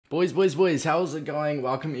Boys, how's it going?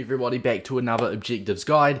 Welcome everybody back to another Objectives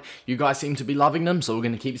guide. You guys seem to be loving them, so we're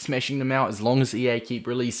going to keep smashing them out as long as EA keep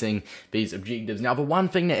releasing these objectives. Now, the one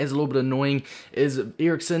thing that is a little bit annoying is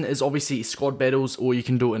Eriksen is obviously squad battles, or you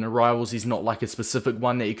can do it in a rivals. He's not like a specific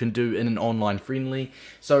one that you can do in an online friendly.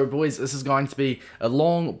 So, boys, this is going to be a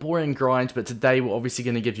long, boring grind, but today we're obviously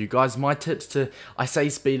going to give you guys my tips to, I say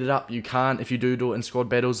speed it up, you can't. If you do it in squad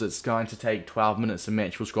battles, it's going to take 12 minutes a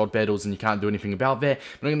match for squad battles, and you can't do anything about that.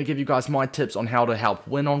 But I'm going to give you guys my tips on how to help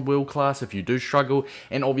win on world class if you do struggle,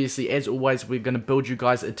 and obviously as always we're going to build you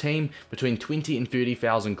guys a team between 20 and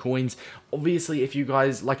 30,000 coins. Obviously, if you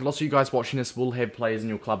guys, like lots of you guys watching this will have players in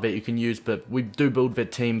your club that you can use, but we do build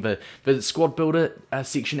that team. The squad builder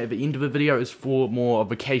section at the end of the video is for more of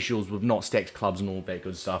the casuals with not stacked clubs and all that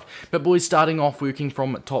good stuff. But boys, starting off working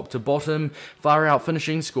from top to bottom, far out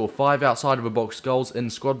finishing, score 5 outside of the box goals in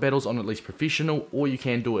squad battles on at least professional, or you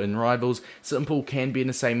can do it in rivals. Simple can be in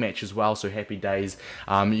the same match as well, so happy days.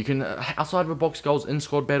 You can outside of the box goals in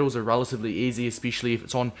squad battles are relatively easy, especially if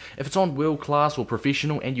it's on world class or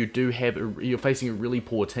professional and you do have you're facing a really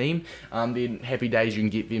poor team, then happy days, you can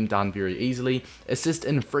get them done very easily. Assist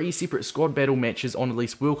in 3 separate squad battle matches on at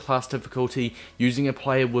least world class difficulty using a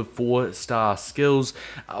player with 4-star skills.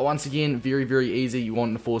 Once again, very easy. You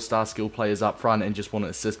want the 4-star skill players up front and just want to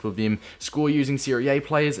assist with them. Score using Serie A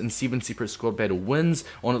players in 7 separate squad battle wins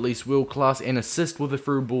on at least world class, and assist with a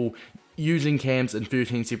through ball using cams in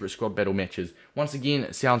 13 separate squad battle matches. Once again,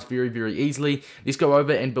 it sounds very easily. Let's go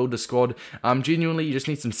over and build a squad. Genuinely, you just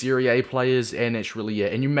need some Serie A players, and that's really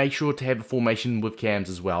it. And you make sure to have a formation with cams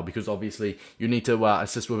as well, because obviously you need to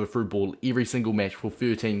assist with a through ball every single match for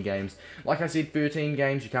 13 games. Like I said, 13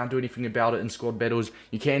 games, you can't do anything about it in squad battles.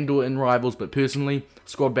 You can do it in rivals, but personally,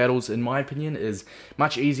 squad battles, in my opinion, is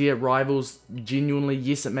much easier. Rivals, genuinely,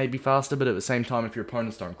 yes, it may be faster, but at the same time, if your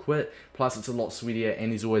opponents don't quit, plus it's a lot sweatier,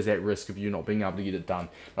 and there's always that risk of you not being able to get it done.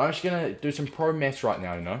 But I'm just going to do some pro maths right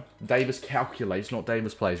now, you know. Davis calculates, not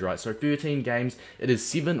Davis plays, right? So 13 games, it is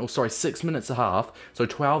 6 minutes a half, so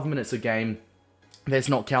 12 minutes a game. That's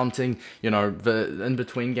not counting, you know, the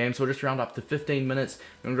in-between games, so we'll just round up to 15 minutes.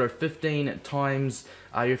 We're going to go 15 times,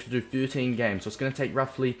 you have to do 13 games, so it's going to take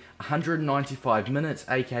roughly 195 minutes,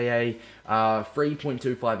 aka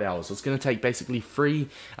 3.25 hours. So it's going to take basically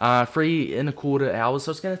 3.25 hours,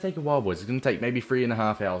 so it's going to take a while, boys. It's going to take maybe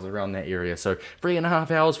 3.5 hours around that area. So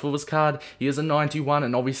 3.5 hours for this card. He is a 91,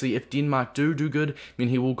 and obviously if Denmark do good, then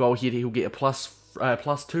he will go ahead, he'll get a plus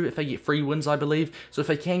 2 if they get 3 wins, I believe. So if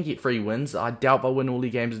they can get 3 wins, I doubt they'll win all the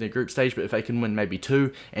games in their group stage, but if they can win maybe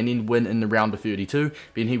 2 and then win in the round of 32,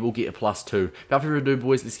 then he will get a plus 2. Without further ado,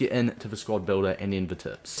 boys, let's get into the squad builder and then the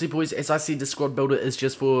tips. See, boys, as I said, the squad builder is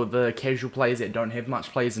just for the casual players that don't have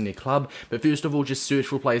much players in their club. But first of all, just search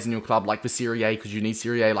for players in your club, like the Serie A, because you need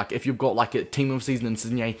Serie A. Like if you've got like a team of season in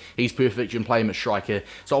Insigne, he's perfect. You can play him at striker.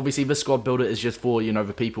 So obviously, the squad builder is just for, you know,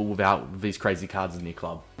 the people without these crazy cards in their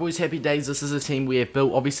club. Boys, happy days. This is a team we have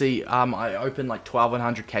built. Obviously, I opened like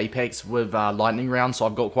 1200k packs with lightning round, so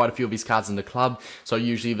I've got quite a few of these cards in the club. So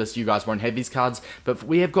usually you guys won't have these cards, but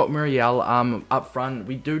we have got Muriel up front.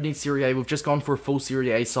 We do need Serie A. We've just gone for a full Serie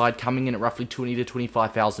A side, coming in at roughly 20 to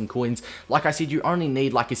 25,000 coins. Like I said, you only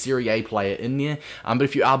need like a Serie A player in there, but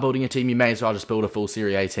if you are building a team, you may as well just build a full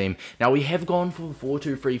Serie A team. Now we have gone for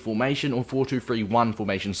 4-2-3 formation, or 4-2-3-1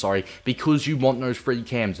 formation, sorry, because you want those free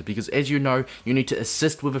cams, because as you know, you need to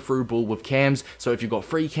assist with a through ball with cams. So if you've got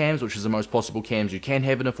free cams, which is the most possible cams you can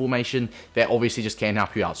have in a formation, that obviously just can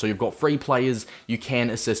help you out. So you've got 3 players you can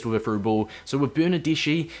assist with a through ball. So with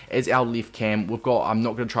Bernardeschi as our left cam, we've got, I'm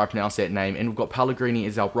not going to try to pronounce that name, and we've got Pellegrini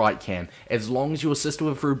as our right cam. As long as you assist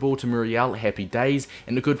with a through ball to Muriel, happy days.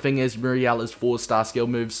 And the good thing is Muriel is 4-star skill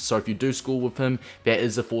moves, so if you do score with him, that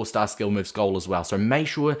is a 4-star skill moves goal as well. So make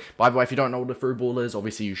sure, by the way, if you don't know what a through ball is,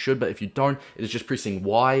 obviously you should, but if you don't, it's just pressing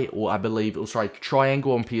Y, or I believe, or sorry,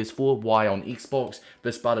 triangle on PS4, Y on Xbox,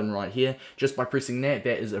 this button right here. Just by pressing that,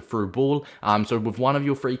 that is a through ball. So with one of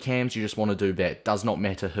your free cams, you just want to do that. Does not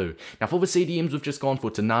matter who. Now for the CDMs, we've just gone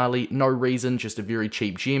for Tonali. No reason, just a very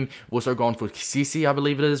cheap gem. We've also gone for Sisi, I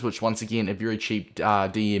believe it is, which once again, a very cheap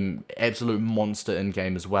DM, absolute monster in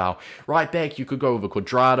game as well. Right back, you could go with a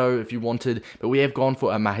Quadrado if you wanted, but we have gone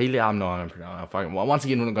for a Mahila. I'm not once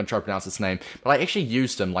again, we're not going to try to pronounce his name, but I actually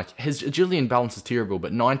used him. Like his agility and balance is terrible,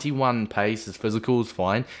 but 91 pace, his physical is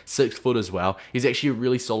fine, 6 foot as well. Muriel. He's actually a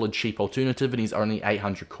really solid cheap alternative, and he's only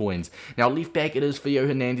 800 coins. Now, left back, it is Theo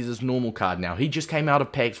Hernandez's normal card now. He just came out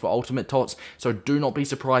of packs for Ultimate Tots, so do not be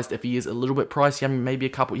surprised if he is a little bit pricey. I mean, maybe a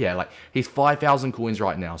couple, yeah, like, he's 5,000 coins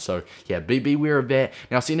right now, so, yeah, be aware of that.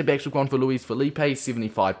 Now, centre backs, we've gone for Luis Felipe,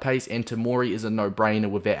 75 pace, and Tamori is a no-brainer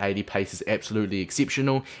with that 80 pace, is absolutely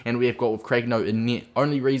exceptional, and we have got with Cragno in net.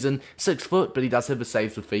 Only reason, 6 foot, but he does have a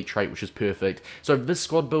saves with feet trait, which is perfect. So this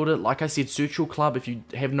squad builder, like I said, search your club if you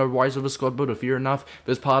have no worries with a squad builder, fair enough.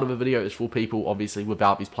 This part of the video is for people, obviously,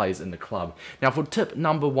 without these players in the club. Now, for tip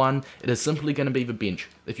number 1, it is simply going to be the bench.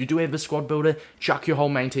 If you do have a squad builder, chuck your whole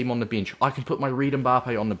main team on the bench. I can put my Reed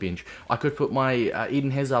Mbappe on the bench. I could put my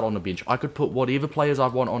Eden Hazard on the bench. I could put whatever players I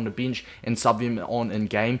want on the bench and sub them on in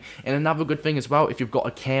game. And another good thing as well, if you've got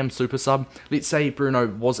a cam super sub, let's say Bruno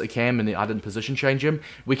was a cam and I didn't position change him,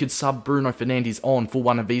 we could sub Bruno Fernandes on for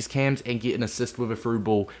one of these cams and get an assist with a through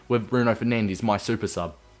ball with Bruno Fernandes, my super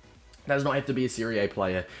sub. Does not have to be a Serie A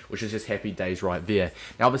player, which is just happy days right there.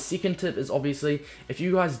 Now, the second tip is obviously, if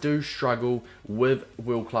you guys do struggle with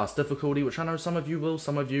world-class difficulty, which I know some of you will,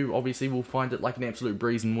 some of you obviously will find it like an absolute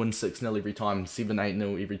breeze and win 6-0 every time,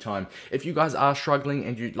 7-8-0 every time. If you guys are struggling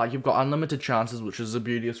and you've got unlimited chances, which is the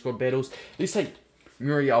beauty of squad battles, let's take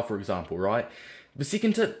Muriel for example, right? The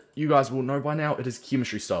second tip, you guys will know by now, it is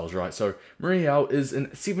chemistry styles, right? So, Muriel is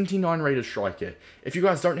a 79 rated striker. If you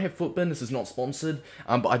guys don't have Footbin, this is not sponsored,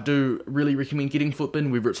 but I do really recommend getting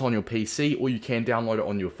Footbin, whether it's on your PC, or you can download it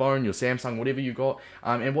on your phone, your Samsung, whatever you got.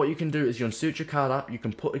 And what you can do is you insert your card up, you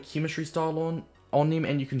can put a chemistry style on them,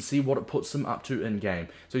 and you can see what it puts them up to in game.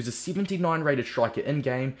 So he's a 79 rated striker in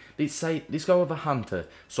game. Let's go with a Hunter.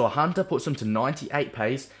 So a Hunter puts him to 98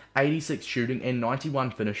 pace, 86 shooting, and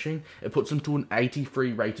 91 finishing. It puts him to an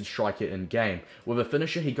 83 rated striker in game. With a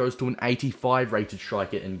finisher, he goes to an 85 rated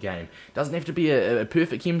striker in game. Doesn't have to be a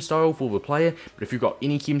perfect chem style for the player, but if you've got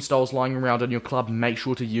any chem styles lying around in your club, make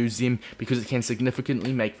sure to use them, because it can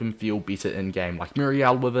significantly make them feel better in game. Like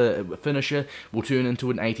Muriel with a finisher will turn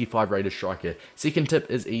into an 85 rated striker. Second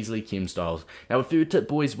tip is easily chem styles. Now, a third tip,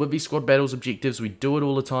 boys, with these squad battles objectives, we do it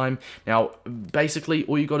all the time. Now, basically,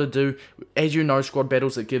 all you got to do, as you know, squad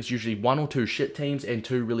battles, it gives usually 1 or 2 shit teams and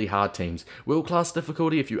 2 really hard teams. World class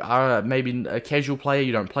difficulty, if you are maybe a casual player,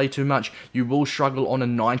 you don't play too much, you will struggle on a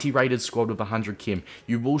 90 rated squad with 100 chem.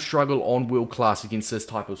 You will struggle on world class against this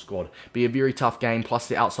type of squad. Be a very tough game, plus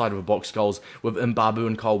the outside of a box goals with Mbabu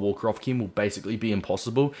and Kyle Walker off chem will basically be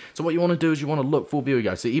impossible. So what you want to do is you want to look for, there we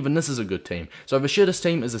go, so even this is a good team. So the shittest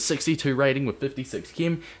team is a 62 rating with 56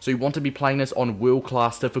 chem, so you want to be playing this on world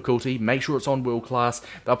class difficulty. Make sure it's on world class.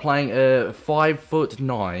 They're playing a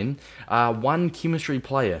 5'9", 1 chemistry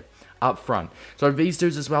player up front. So these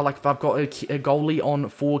dudes as well, like if I've got a goalie on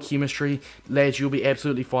 4 chemistry, lads, you'll be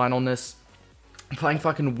absolutely fine on this. Playing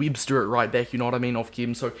fucking Webster at right back, you know what I mean, off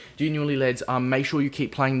chem. So genuinely, lads, make sure you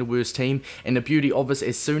keep playing the worst team. And the beauty of this,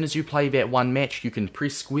 as soon as you play that one match, you can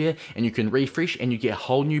press square and you can refresh and you get a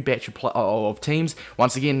whole new batch of teams.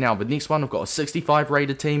 Once again, now the next one, I've got a 65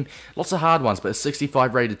 rated team. Lots of hard ones, but a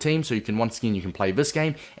 65 rated team. So you can, once again, you can play this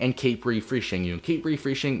game and keep refreshing. You can keep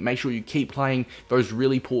refreshing. Make sure you keep playing those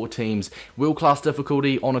really poor teams. World class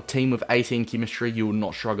difficulty on a team with 18 chemistry, you will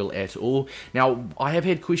not struggle at all. Now, I have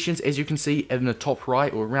had questions, as you can see in the top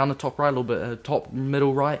right, or around the top right, a little bit top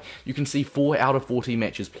middle right, you can see 4 out of 40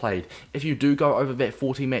 matches played. If you do go over that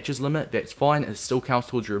 40 matches limit, that's fine, it still counts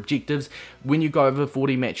towards your objectives. When you go over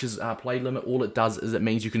 40 matches played limit, all it does is it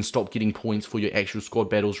means you can stop getting points for your actual squad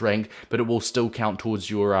battles ranked, but it will still count towards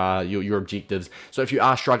your objectives. So if you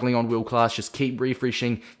are struggling on world class, just keep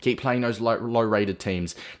refreshing, keep playing those low rated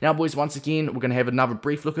teams. Now, boys, once again, we're going to have another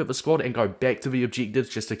brief look at the squad and go back to the objectives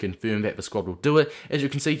just to confirm that the squad will do it. As you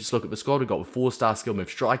can see, just look at the squad. We've got the 4-star skill move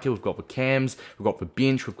striker, we've got the cams, we've got the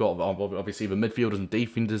bench, we've got obviously the midfielders and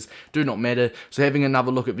defenders, do not matter. So having another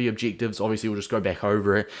look at the objectives, obviously we'll just go back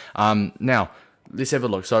over it. Now, let's have a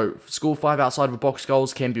look. So score 5 outside of a box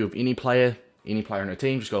goals can be with any player. Any player in a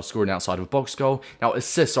team, just got to score an outside of a box goal. Now,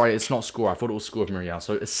 assist, sorry, it's not score. I thought it was score of Muriel.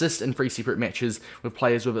 So, assist in 3 separate matches with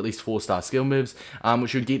players with at least 4-star skill moves,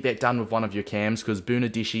 which you can get that done with one of your cams, because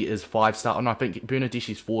Bernardeschi is 5-star. Oh, no, I think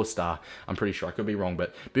Bernardeschi's 4-star. I'm pretty sure. I could be wrong,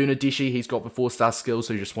 but Bernardeschi, he's got the 4-star skills,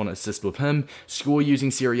 so you just want to assist with him. Score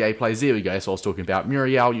using Serie A players. There we go. That's what I was talking about.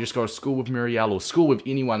 Muriel, you just got to score with Muriel, or score with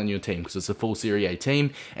anyone in your team, because it's a full Serie A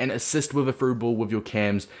team, and assist with a through ball with your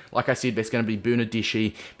cams. Like I said, that's going to be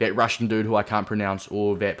Bernardeschi, that Russian dude who I can't pronounce,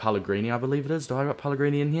 or that Pellegrini, I believe it is. Do I got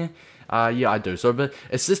Pellegrini in here? Yeah, I do. So the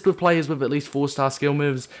assist with players with at least 4-star skill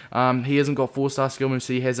moves. He hasn't got 4-star skill moves,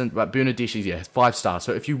 so he hasn't. But Bernardeschi's, yeah, 5-star.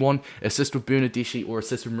 So if you want assist with Bernardeschi or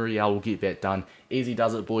assist with Muriel, we'll get that done. Easy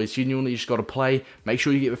does it, boys. Genuinely, you just got to play. Make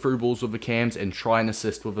sure you get the through balls with the cams and try and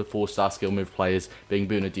assist with the 4-star skill move players, being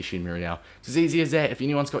Bernardeschi and Muriel. It's as easy as that. If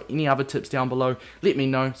anyone's got any other tips down below, let me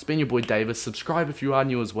know. It's been your boy Davis. Subscribe if you are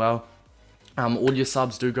new as well. All your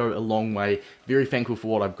subs do go a long way. Very thankful for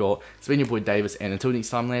what I've got. It's been your boy Davis, and until next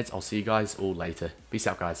time, lads, I'll see you guys all later. Peace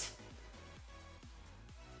out, guys.